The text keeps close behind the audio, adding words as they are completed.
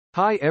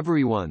Hi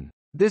everyone,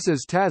 this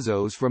is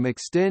Tazos from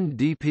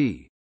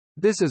XtendDP.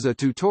 This is a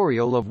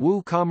tutorial of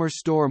WooCommerce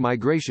Store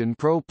Migration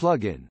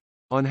Plugin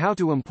on how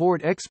to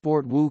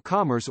import-export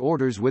WooCommerce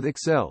orders with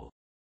Excel.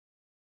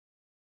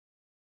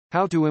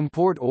 How to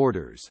import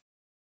orders.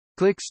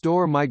 Click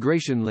Store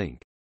Migration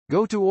link.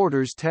 Go to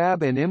Orders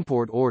tab and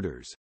import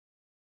orders.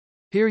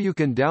 Here you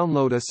can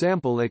download a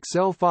sample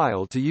Excel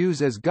file to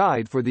use as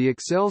guide for the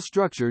Excel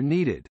structure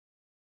needed.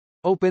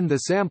 Open the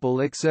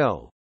sample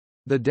Excel.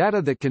 The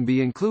data that can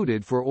be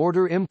included for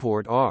order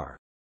import are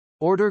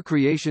order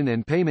creation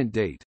and payment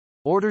date,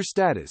 order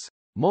status,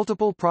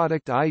 multiple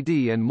product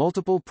ID and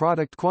multiple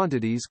product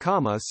quantities,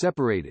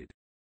 separated.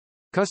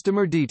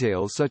 Customer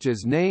details such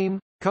as name,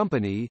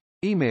 company,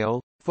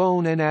 email,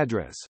 phone and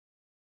address.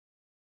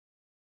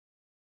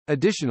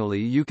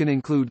 Additionally, you can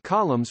include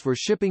columns for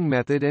shipping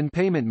method and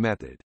payment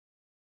method.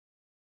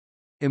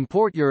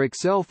 Import your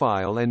Excel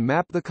file and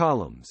map the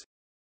columns.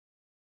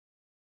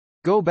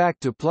 Go back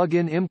to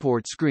Plugin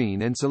Import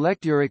screen and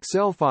select your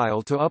Excel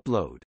file to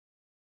upload.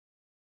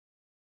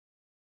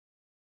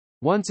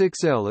 Once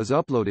Excel is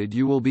uploaded,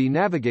 you will be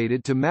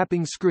navigated to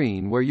Mapping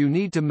screen where you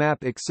need to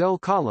map Excel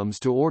columns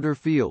to order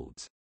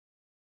fields.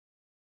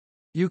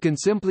 You can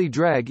simply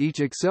drag each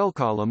Excel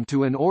column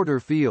to an order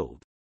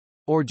field.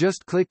 Or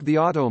just click the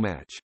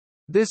Automatch.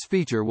 This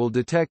feature will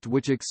detect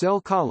which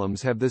Excel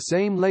columns have the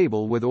same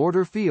label with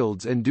order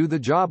fields and do the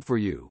job for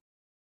you.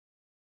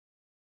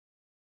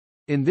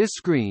 In this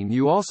screen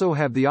you also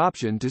have the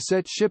option to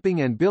set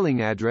shipping and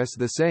billing address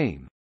the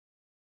same.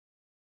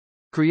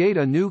 Create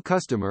a new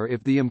customer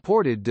if the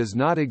imported does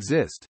not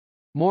exist.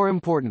 More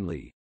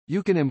importantly,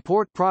 you can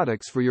import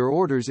products for your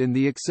orders in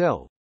the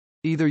Excel,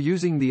 either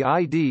using the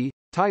ID,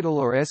 title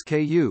or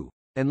SKU,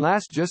 and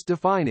last just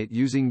define it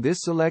using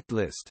this select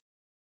list.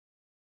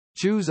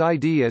 Choose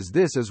ID as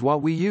this is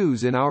what we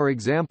use in our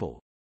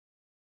example.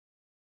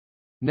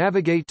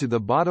 Navigate to the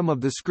bottom of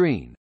the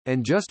screen,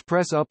 and just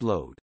press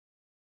Upload.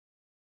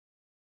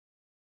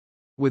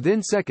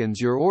 Within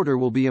seconds your order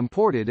will be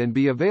imported and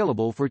be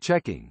available for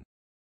checking.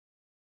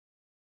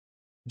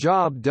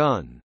 Job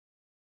done.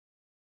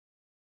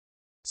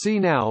 See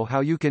now how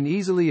you can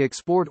easily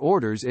export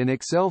orders in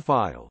Excel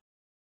file.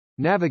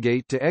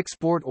 Navigate to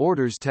Export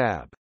Orders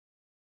tab.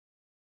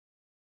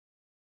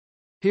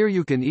 Here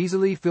you can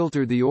easily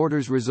filter the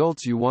order's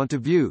results you want to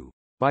view,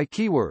 by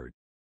keyword,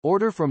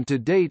 order from to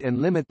date and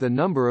limit the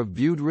number of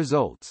viewed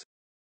results.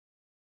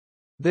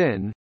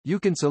 Then, you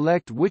can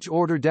select which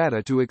order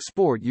data to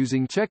export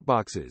using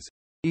checkboxes,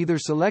 either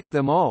select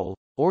them all,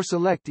 or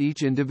select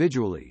each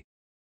individually.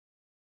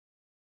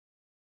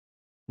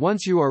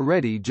 Once you are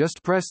ready,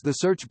 just press the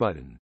search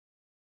button.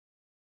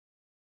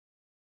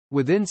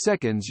 Within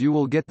seconds you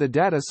will get the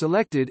data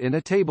selected in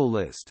a table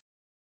list.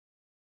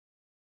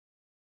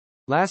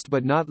 Last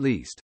but not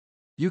least,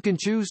 you can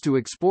choose to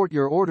export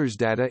your orders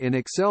data in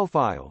Excel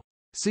file,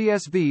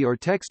 CSV or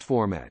text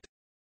format.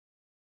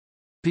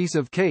 Piece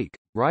of cake,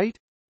 right?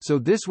 So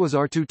this was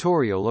our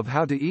tutorial of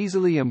how to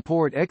easily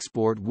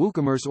import-export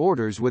WooCommerce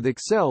orders with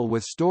Excel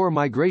with Store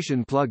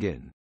Migration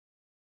Plugin.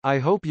 I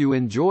hope you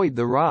enjoyed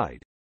the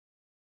ride.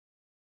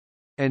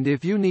 And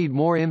if you need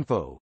more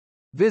info,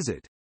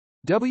 visit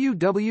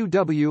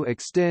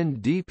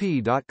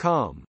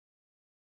www.xtenddp.com.